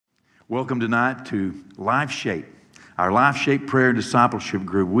Welcome tonight to Life Shape, our Life Shape Prayer and Discipleship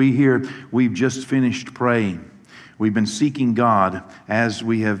Group. We've just finished praying. We've been seeking God as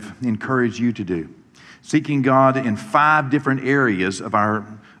we have encouraged you to do. Seeking God in 5 different areas of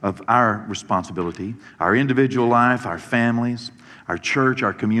our responsibility: our individual life, our families, our church,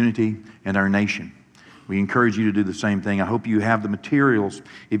 our community, and our nation. We encourage you to do the same thing. I hope you have the materials.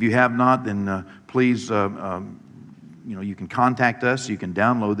 If you have not, then please you can contact us. You can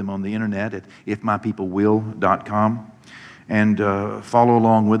download them on the internet at ifmypeoplewill.com and follow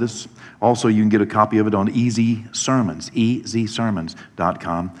along with us. Also, you can get a copy of it on Easy Sermons,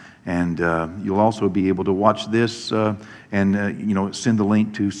 ezsermons.com. And you'll also be able to watch this and send the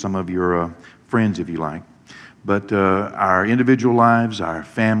link to some of your friends if you like. But our individual lives, our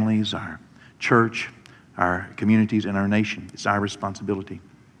families, our church, our communities, and our nation, it's our responsibility.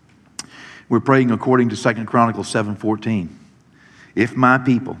 We're praying according to 2 Chronicles 7:14. If my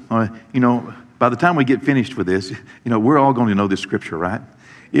people, by the time we get finished with this, we're all going to know this scripture, right?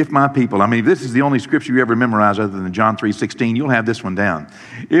 If my people, if this is the only scripture you ever memorize other than John 3:16, you'll have this one down.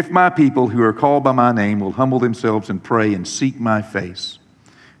 If my people who are called by my name will humble themselves and pray and seek my face,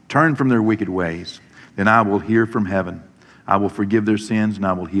 turn from their wicked ways, then I will hear from heaven. I will forgive their sins and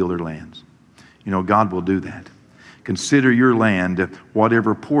I will heal their lands. God will do that. Consider your land,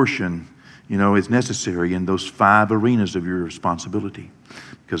 whatever portion is necessary in those 5 arenas of your responsibility,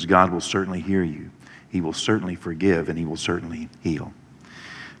 because God will certainly hear you. He will certainly forgive, and He will certainly heal.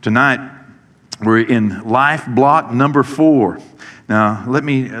 Tonight, we're in life block number 4. Now, let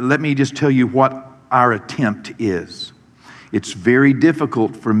me just tell you what our attempt is. It's very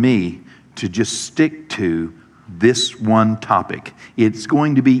difficult for me to just stick to this one topic. It's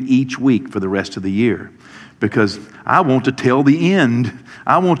going to be each week for the rest of the year, because I want to tell the end.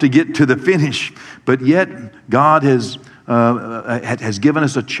 I want to get to the finish. But yet, God has given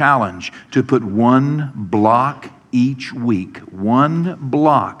us a challenge to put one block each week. One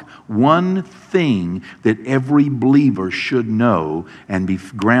block, one thing that every believer should know and be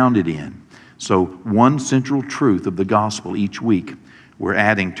grounded in. So one central truth of the gospel each week we're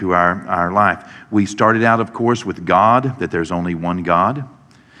adding to our life. We started out, of course, with God, that there's only one God.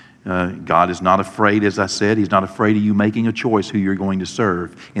 God is not afraid, as I said. He's not afraid of you making a choice who you're going to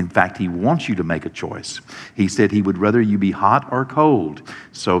serve. In fact, He wants you to make a choice. He said He would rather you be hot or cold.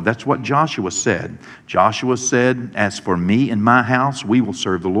 So that's what Joshua said. Joshua said, as for me and my house, we will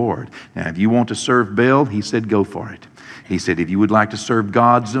serve the Lord. Now, if you want to serve Baal, he said, go for it. He said, if you would like to serve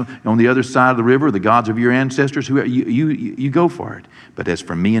gods on the other side of the river, the gods of your ancestors, you go for it. But as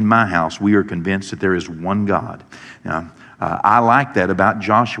for me and my house, we are convinced that there is one God. Now, I like that about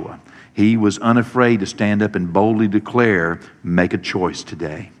Joshua. He was unafraid to stand up and boldly declare, make a choice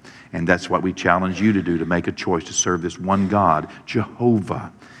today. And that's what we challenge you to do, to make a choice to serve this one God,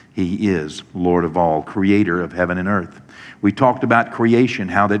 Jehovah. He is Lord of all, creator of heaven and earth. We talked about creation,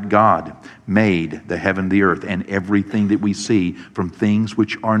 how that God made the heaven, the earth, and everything that we see from things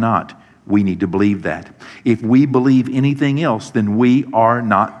which are not. We need to believe that. If we believe anything else, then we are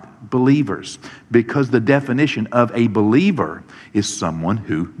not believers, because the definition of a believer is someone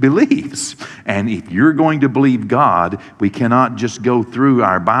who believes. And if you're going to believe God, we cannot just go through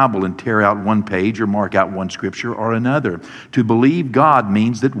our Bible and tear out one page or mark out one scripture or another. To believe God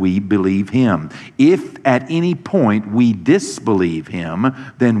means that we believe Him. If at any point we disbelieve Him,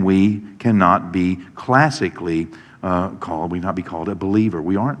 then we cannot be classically called a believer.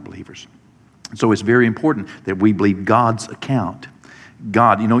 We aren't believers. So it's very important that we believe God's account.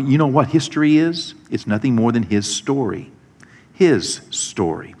 God, you know what history is? It's nothing more than His story. His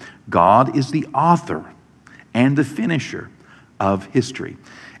story. God is the author and the finisher of history.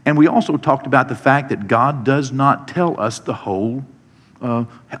 And we also talked about the fact that God does not tell us the whole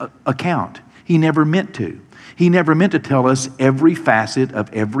account. He never meant to. He never meant to tell us every facet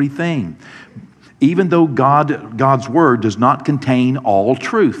of everything. Even though God's Word does not contain all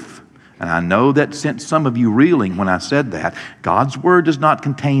truth. And I know that sent some of you reeling when I said that. God's Word does not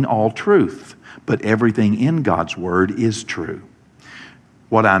contain all truth, but everything in God's Word is true.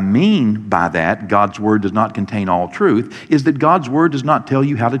 What I mean by that, God's Word does not contain all truth, is that God's Word does not tell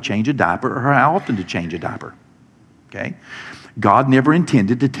you how to change a diaper or how often to change a diaper. Okay? God never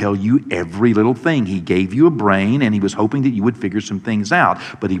intended to tell you every little thing. He gave you a brain, and He was hoping that you would figure some things out.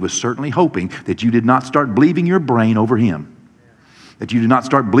 But He was certainly hoping that you did not start believing your brain over Him. That you do not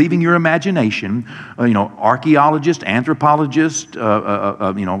start believing your imagination. Archaeologists, anthropologists,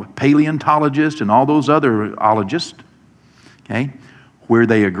 paleontologists, and all those other ologists. Okay? Where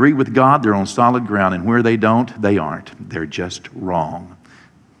they agree with God, they're on solid ground. And where they don't, they aren't. They're just wrong.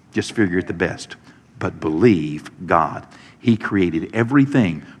 Just figure it the best. But believe God. He created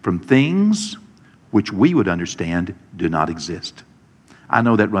everything from things which we would understand do not exist. I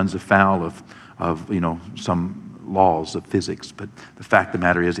know that runs afoul of some laws of physics, but the fact of the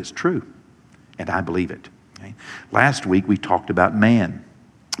matter is it's true, and I believe it. Okay? Last week we talked about man.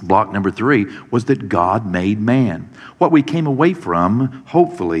 Block number 3 was that God made man. What we came away from,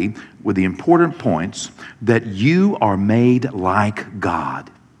 hopefully, with the important points, that you are made like God.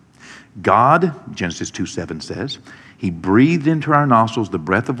 God, Genesis 2:7 says, He breathed into our nostrils the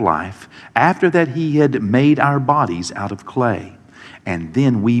breath of life. After that, He had made our bodies out of clay. And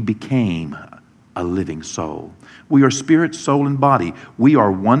then we became a living soul. We are spirit, soul, and body. We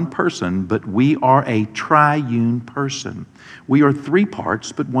are one person, but we are a triune person. We are 3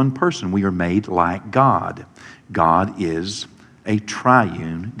 parts, but one person. We are made like God. God is a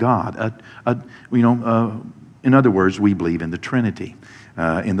triune God. In other words, we believe in the Trinity,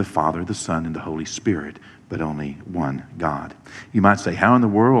 in the Father, the Son, and the Holy Spirit, but only one God. You might say, how in the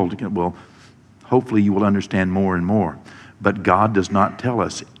world? Well, hopefully you will understand more and more. But God does not tell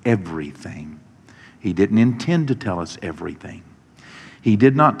us everything. He didn't intend to tell us everything. He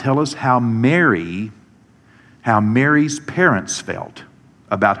did not tell us how Mary's parents felt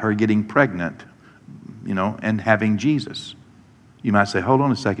about her getting pregnant, and having Jesus. You might say, hold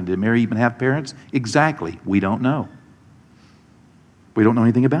on a second, did Mary even have parents? Exactly, we don't know. We don't know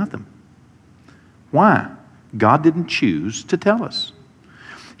anything about them. Why? God didn't choose to tell us.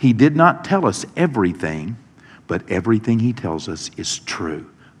 He did not tell us everything, but everything He tells us is true.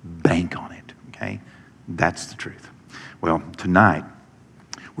 Bank on it, okay? That's the truth. Well, tonight,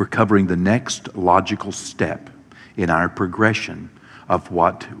 we're covering the next logical step in our progression of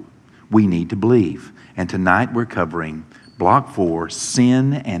what we need to believe. And tonight, we're covering Block 4,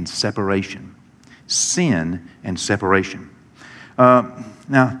 sin and separation. Sin and separation.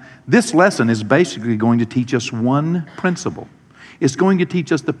 Now, this lesson is basically going to teach us one principle. It's going to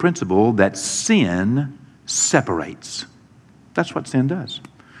teach us the principle that sin separates. That's what sin does.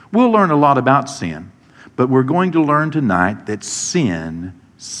 We'll learn a lot about sin, but we're going to learn tonight that sin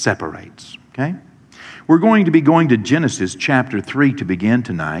separates. Okay? We're going to be going to Genesis chapter 3 to begin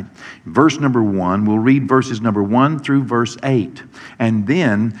tonight. Verse number 1, we'll read verses number 1 through verse 8. And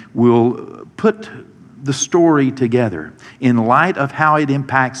then we'll put the story together in light of how it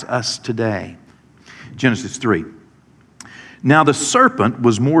impacts us today. Genesis 3. Now the serpent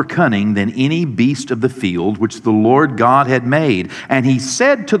was more cunning than any beast of the field which the Lord God had made. And he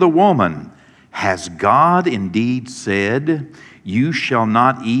said to the woman, has God indeed said, you shall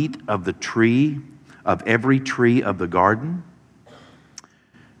not eat of every tree of the garden?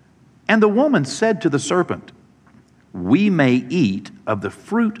 And the woman said to the serpent, we may eat of the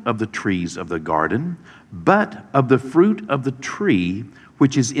fruit of the trees of the garden, but of the fruit of the tree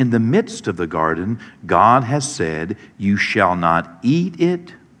which is in the midst of the garden, God has said, you shall not eat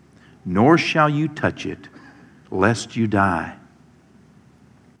it, nor shall you touch it, lest you die.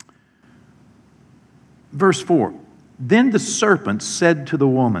 Verse 4, then the serpent said to the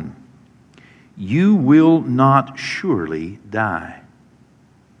woman, you will not surely die.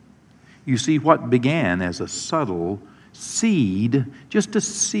 You see, what began as a subtle seed, just a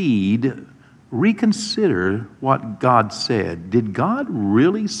seed, reconsider what God said. Did God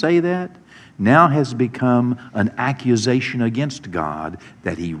really say that? Now has become an accusation against God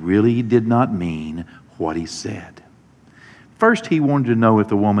that He really did not mean what He said. First, He wanted to know if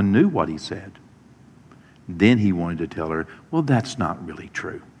the woman knew what He said. Then He wanted to tell her, well, that's not really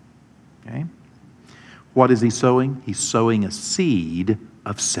true. Okay? What is He sowing? He's sowing a seed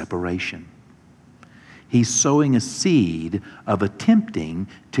of separation. He's sowing a seed of attempting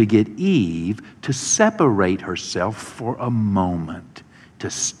to get Eve to separate herself for a moment, to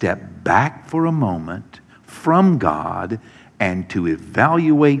step back for a moment from God and to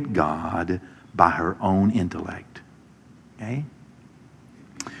evaluate God by her own intellect. Okay?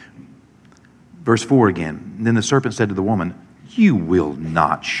 Verse 4 again. Then the serpent said to the woman, you will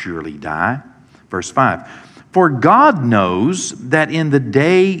not surely die. Verse 5. For God knows that in the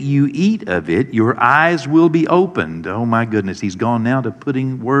day you eat of it, your eyes will be opened. Oh my goodness, he's gone now to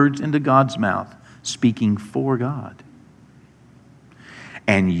putting words into God's mouth, speaking for God.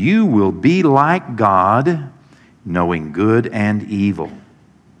 And you will be like God, knowing good and evil.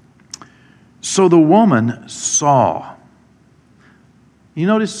 So the woman saw. You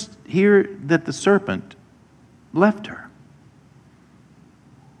notice here that the serpent left her.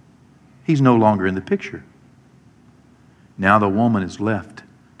 He's no longer in the picture. Now the woman is left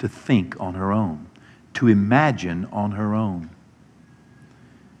to think on her own, to imagine on her own.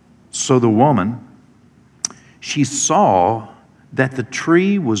 So the woman, she saw that the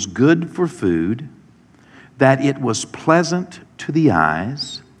tree was good for food, that it was pleasant to the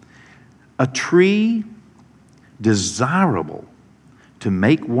eyes, a tree desirable to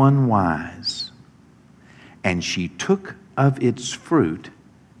make one wise. And she took of its fruit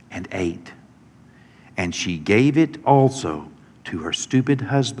and ate. And she gave it also to her stupid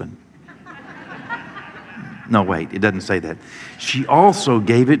husband. No, wait, it doesn't say that. She also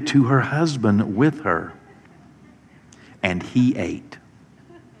gave it to her husband with her, and he ate.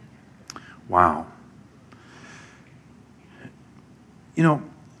 Wow. You know,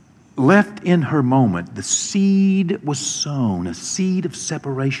 left in her moment, the seed was sown. A seed of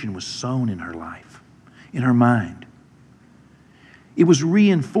separation was sown in her life, in her mind. It was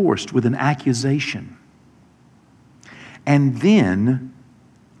reinforced with an accusation. And then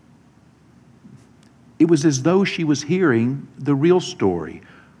it was as though she was hearing the real story,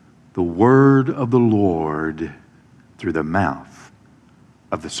 the word of the Lord through the mouth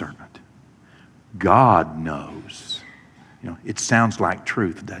of the serpent. God knows. You know, it sounds like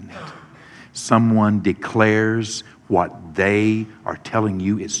truth, doesn't it? Someone declares what they are telling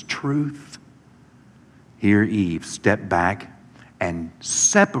you is truth. Here Eve stepped back and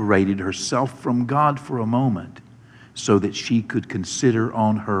separated herself from God for a moment so that she could consider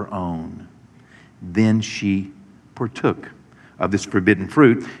on her own. Then she partook of this forbidden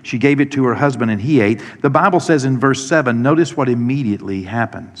fruit. She gave it to her husband and he ate. The Bible says in verse 7, notice what immediately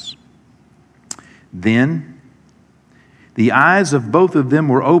happens. Then the eyes of both of them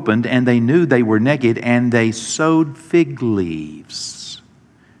were opened, and they knew they were naked, and they sewed fig leaves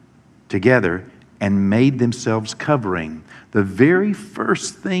together and made themselves covering. The very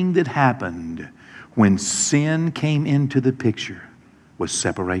first thing that happened when sin came into the picture was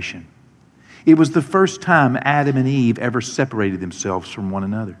separation. It was the first time Adam and Eve ever separated themselves from one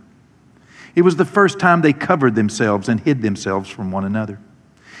another. It was the first time they covered themselves and hid themselves from one another.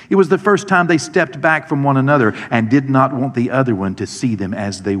 It was the first time they stepped back from one another and did not want the other one to see them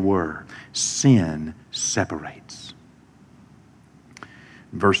as they were. Sin separates.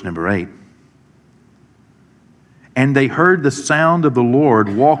 Verse number 8. And they heard the sound of the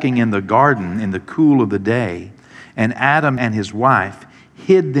Lord walking in the garden in the cool of the day, and Adam and his wife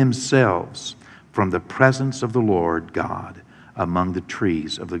hid themselves from the presence of the Lord God among the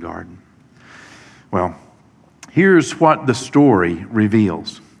trees of the garden. Well, here's what the story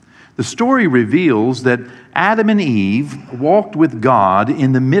reveals. The story reveals that Adam and Eve walked with God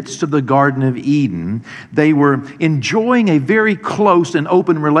in the midst of the Garden of Eden. They were enjoying a very close and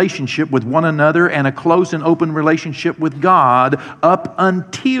open relationship with one another and a close and open relationship with God up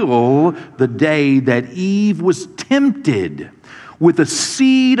until the day that Eve was tempted with a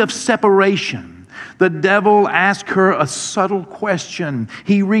seed of separation. The devil asked her a subtle question.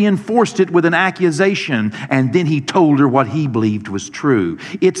 He reinforced it with an accusation, and then he told her what he believed was true.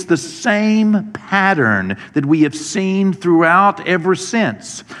 It's the same pattern that we have seen throughout ever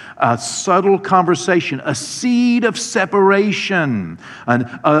since. A subtle conversation, a seed of separation,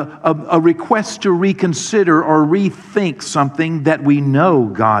 a request to reconsider or rethink something that we know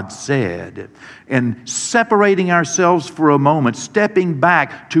God said. And separating ourselves for a moment, stepping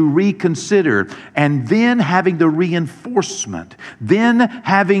back to reconsider, and then having the reinforcement, then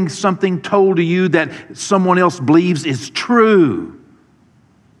having something told to you that someone else believes is true.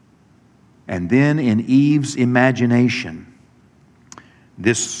 And then in Eve's imagination,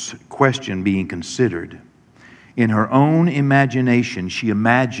 this question being considered, in her own imagination, she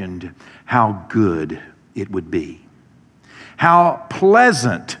imagined how good it would be, how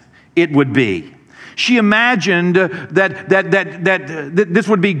pleasant it would be. She imagined that this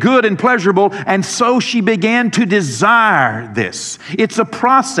would be good and pleasurable, and so she began to desire this. It's a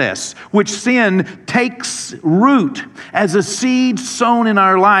process which sin takes root as a seed sown in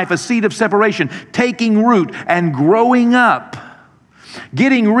our life, a seed of separation, taking root and growing up,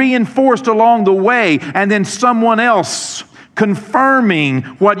 getting reinforced along the way, and then someone else confirming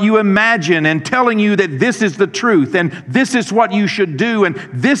what you imagine and telling you that this is the truth and this is what you should do and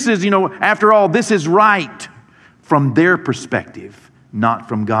this is, after all, this is right from their perspective, not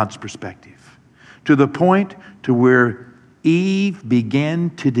from God's perspective. To the point to where Eve began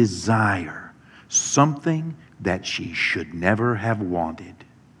to desire something that she should never have wanted.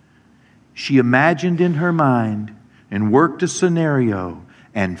 She imagined in her mind and worked a scenario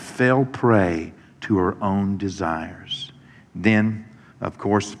and fell prey to her own desires. Then, of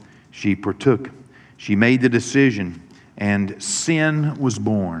course, she partook. She made the decision, and sin was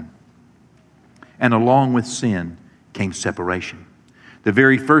born. And along with sin came separation. The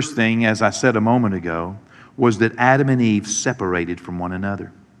very first thing, as I said a moment ago, was that Adam and Eve separated from one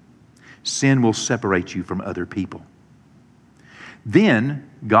another. Sin will separate you from other people. Then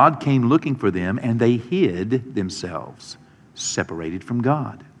God came looking for them, and they hid themselves, separated from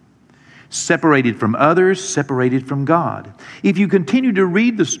God. Separated from others, separated from God. If you continue to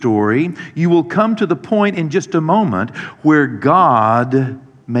read the story, you will come to the point in just a moment where God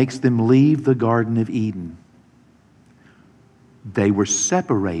makes them leave the Garden of Eden. They were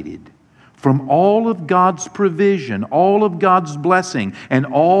separated from all of God's provision, all of God's blessing, and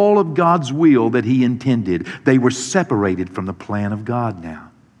all of God's will that He intended. They were separated from the plan of God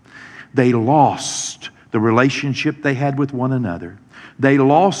now. They lost the relationship they had with one another. They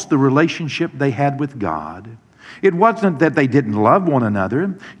lost the relationship they had with God. It wasn't that they didn't love one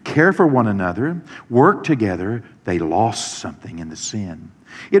another, care for one another, work together. They lost something in the sin.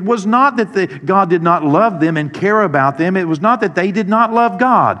 It was not that God did not love them and care about them. It was not that they did not love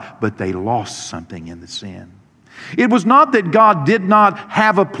God, but they lost something in the sin. It was not that God did not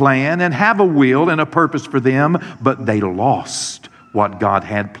have a plan and have a will and a purpose for them, but they lost what God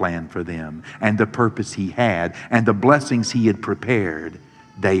had planned for them and the purpose He had and the blessings He had prepared.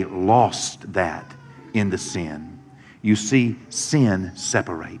 They lost that in the sin. You see, sin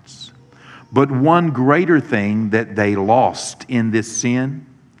separates. But one greater thing that they lost in this sin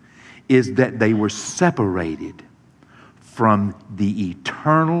is that they were separated from the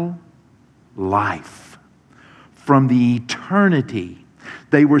eternal life, from the eternity.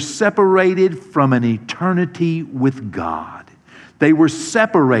 They were separated from an eternity with God. They were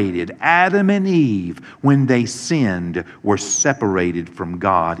separated. Adam and Eve, when they sinned, were separated from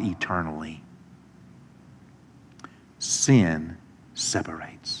God eternally. Sin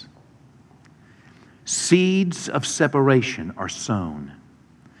separates. Seeds of separation are sown,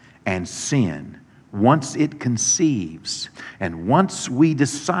 and sin, once it conceives, and once we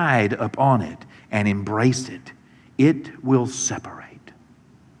decide upon it and embrace it, it will separate.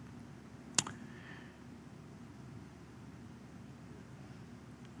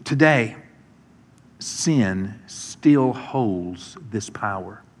 Today, sin still holds this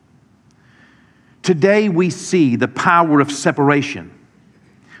power. Today we see the power of separation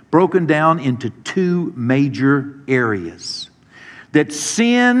broken down into two major areas. That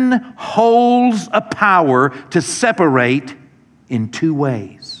sin holds a power to separate in two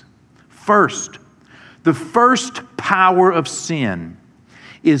ways. First, the first power of sin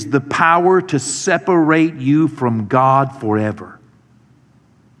is the power to separate you from God forever.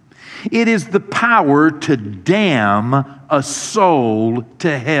 It is the power to damn a soul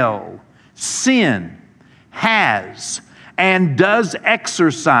to hell. Sin has and does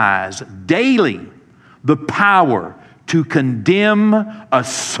exercise daily the power to condemn a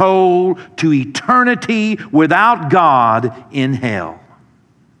soul to eternity without God in hell.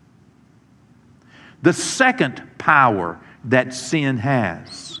 The second power that sin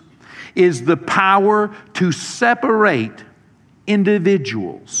has is the power to separate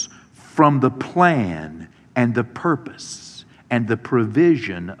individuals from the plan and the purpose and the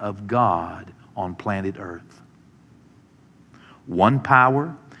provision of God on planet Earth. One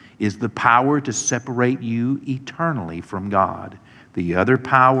power is the power to separate you eternally from God. The other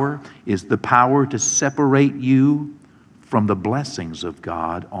power is the power to separate you from the blessings of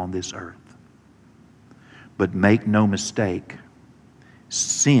God on this earth. But make no mistake,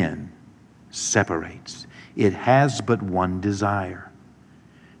 sin separates. It has but one desire: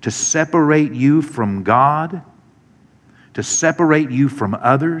 to separate you from God, to separate you from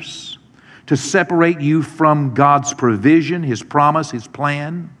others, to separate you from God's provision, His promise, His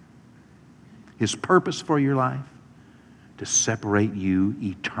plan, His purpose for your life, to separate you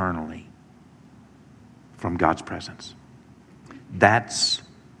eternally from God's presence. That's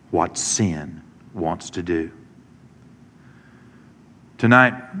what sin wants to do.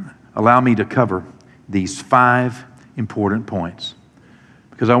 Tonight, allow me to cover these 5 important points,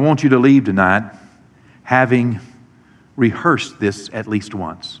 because I want you to leave tonight having rehearsed this at least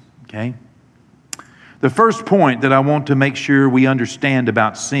once, okay? The first point that I want to make sure we understand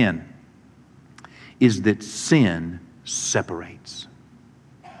about sin is that sin separates.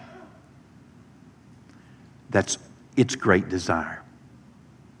 That's its great desire.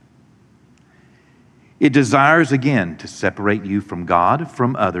 It desires, again, to separate you from God,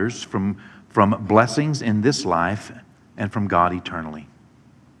 from others, from blessings in this life, and from God eternally.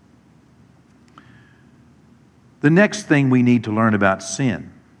 The next thing we need to learn about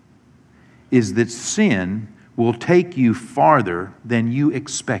sin is that sin will take you farther than you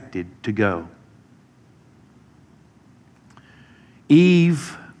expected to go.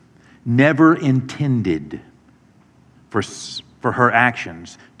 Eve never intended for her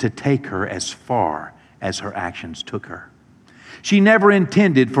actions to take her as far as her actions took her. She never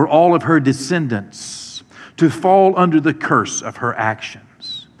intended for all of her descendants to fall under the curse of her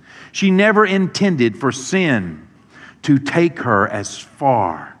actions. She never intended for sin to take her as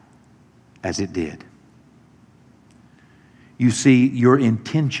far as it did. You see, your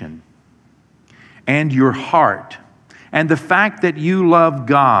intention and your heart and the fact that you love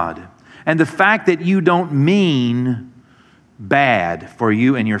God and the fact that you don't mean bad for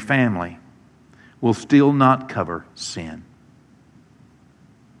you and your family will still not cover sin.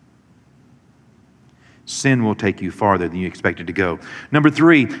 Sin will take you farther than you expected to go. Number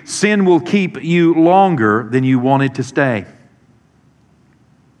 3, sin will keep you longer than you wanted to stay.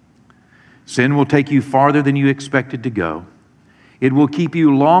 Sin will take you farther than you expected to go. It will keep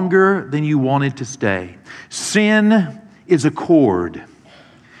you longer than you wanted to stay. Sin is a cord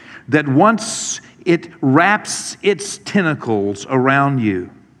that once it wraps its tentacles around you,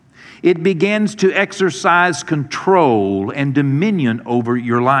 it begins to exercise control and dominion over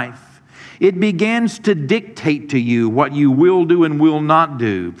your life. It begins to dictate to you what you will do and will not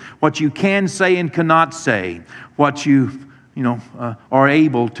do, what you can say and cannot say, what you are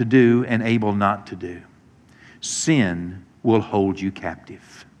able to do and able not to do. Sin will hold you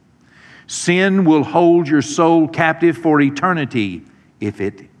captive. Sin will hold your soul captive for eternity if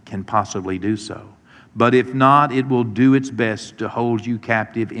it can possibly do so. But if not, it will do its best to hold you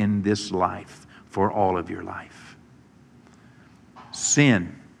captive in this life for all of your life.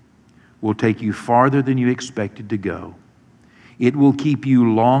 Sin will take you farther than you expected to go. It will keep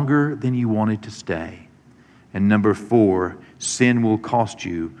you longer than you wanted to stay. And number 4, sin will cost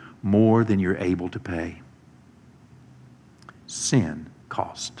you more than you're able to pay. Sin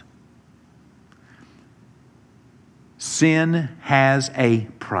cost. Sin has a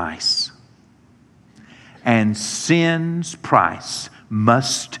price. And sin's price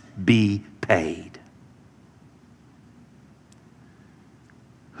must be paid.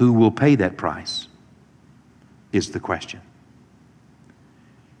 Who will pay that price is the question.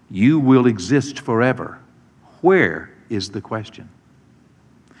 You will exist forever. Where is the question?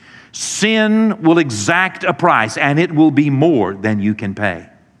 Sin will exact a price, and it will be more than you can pay.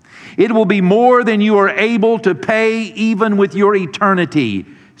 It will be more than you are able to pay even with your eternity.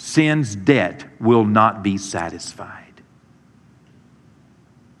 Sin's debt will not be satisfied.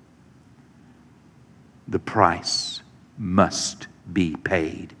 The price must be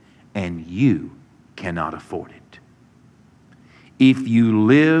paid, and you cannot afford it. If you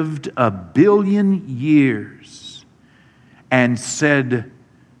lived 1 billion years and said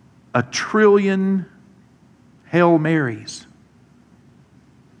 1 trillion Hail Marys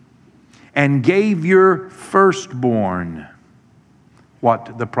and gave your firstborn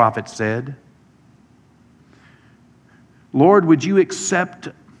what the prophet said, Lord, would you accept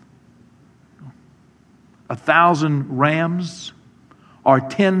 1,000 rams or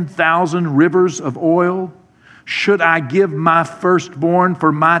 10,000 rivers of oil? Should I give my firstborn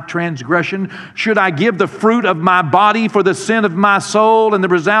for my transgression? Should I give the fruit of my body for the sin of my soul? And the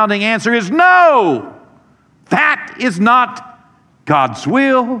resounding answer is no. That is not God's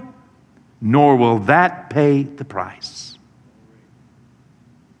will, nor will that pay the price.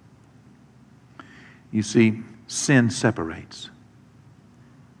 You see, sin separates.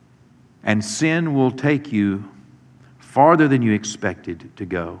 And sin will take you farther than you expected to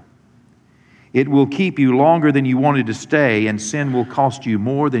go. It will keep you longer than you wanted to stay, and sin will cost you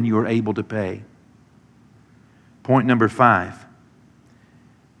more than you are able to pay. Point number 5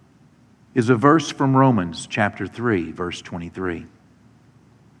 is a verse from Romans chapter 3, verse 23.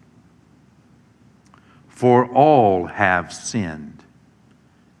 For all have sinned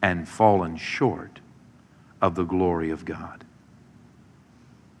and fallen short of the glory of God.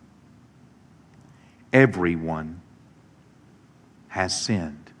 Everyone has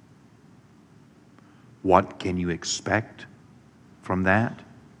sinned. What can you expect from that?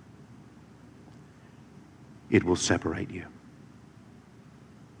 It will separate you.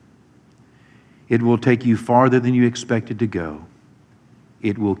 It will take you farther than you expected to go.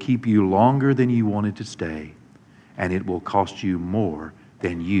 It will keep you longer than you wanted to stay. And it will cost you more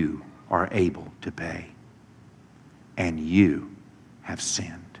than you are able to pay. And you have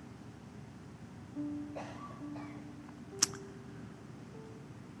sinned.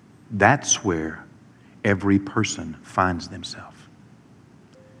 That's where every person finds themselves.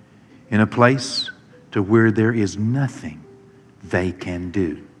 In a place to where there is nothing they can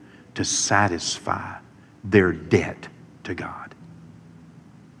do to satisfy their debt to God.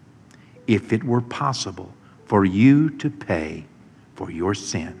 If it were possible for you to pay for your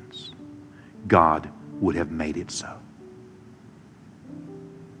sins, God would have made it so.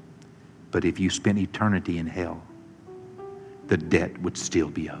 But if you spent eternity in hell, the debt would still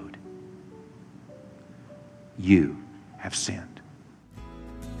be owed. you have sinned.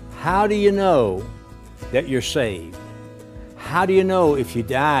 How do you know that you're saved? How do you know if you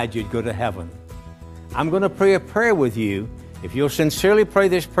died you'd go to heaven? I'm going to pray a prayer with you. If you'll sincerely pray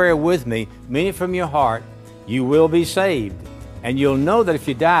this prayer with me, mean it from your heart, you will be saved. And you'll know that if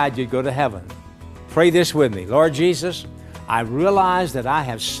you died, you'd go to heaven. Pray this with me. Lord Jesus, I realize that I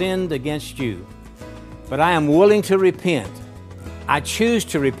have sinned against you, but I am willing to repent. I choose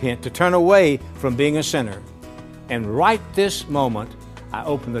to repent, to turn away from being a sinner. And right this moment, I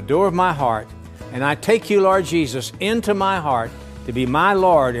open the door of my heart, and I take you, Lord Jesus, into my heart to be my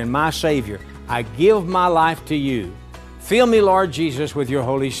Lord and my Savior. I give my life to you. Fill me, Lord Jesus, with your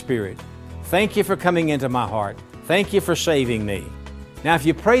Holy Spirit. Thank you for coming into my heart. Thank you for saving me. Now, if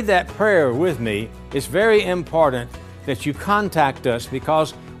you prayed that prayer with me, it's very important that you contact us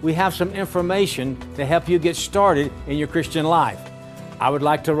because we have some information to help you get started in your Christian life. I would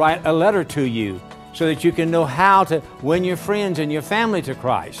like to write a letter to you so that you can know how to win your friends and your family to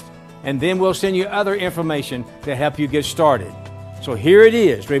Christ. And then we'll send you other information to help you get started. So here it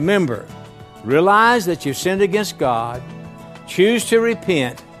is. Remember, realize that you've sinned against God, choose to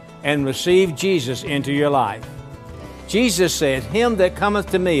repent, and receive Jesus into your life. Jesus said, him that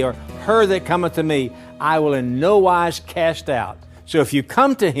cometh to me, or her that cometh to me, I will in no wise cast out. So if you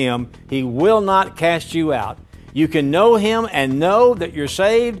come to him, he will not cast you out. You can know him and know that you're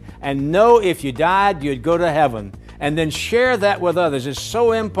saved, and know if you died, you'd go to heaven. And then share that with others. It's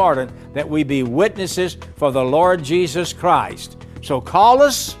so important that we be witnesses for the Lord Jesus Christ. So call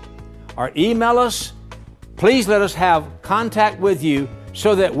us or email us. Please let us have contact with you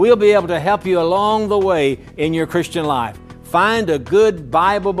so that we'll be able to help you along the way in your Christian life. Find a good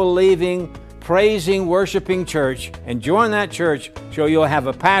Bible-believing, praising, worshiping church and join that church so you'll have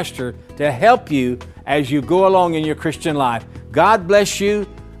a pastor to help you as you go along in your Christian life. God bless you.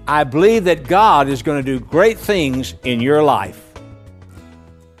 I believe that God is going to do great things in your life.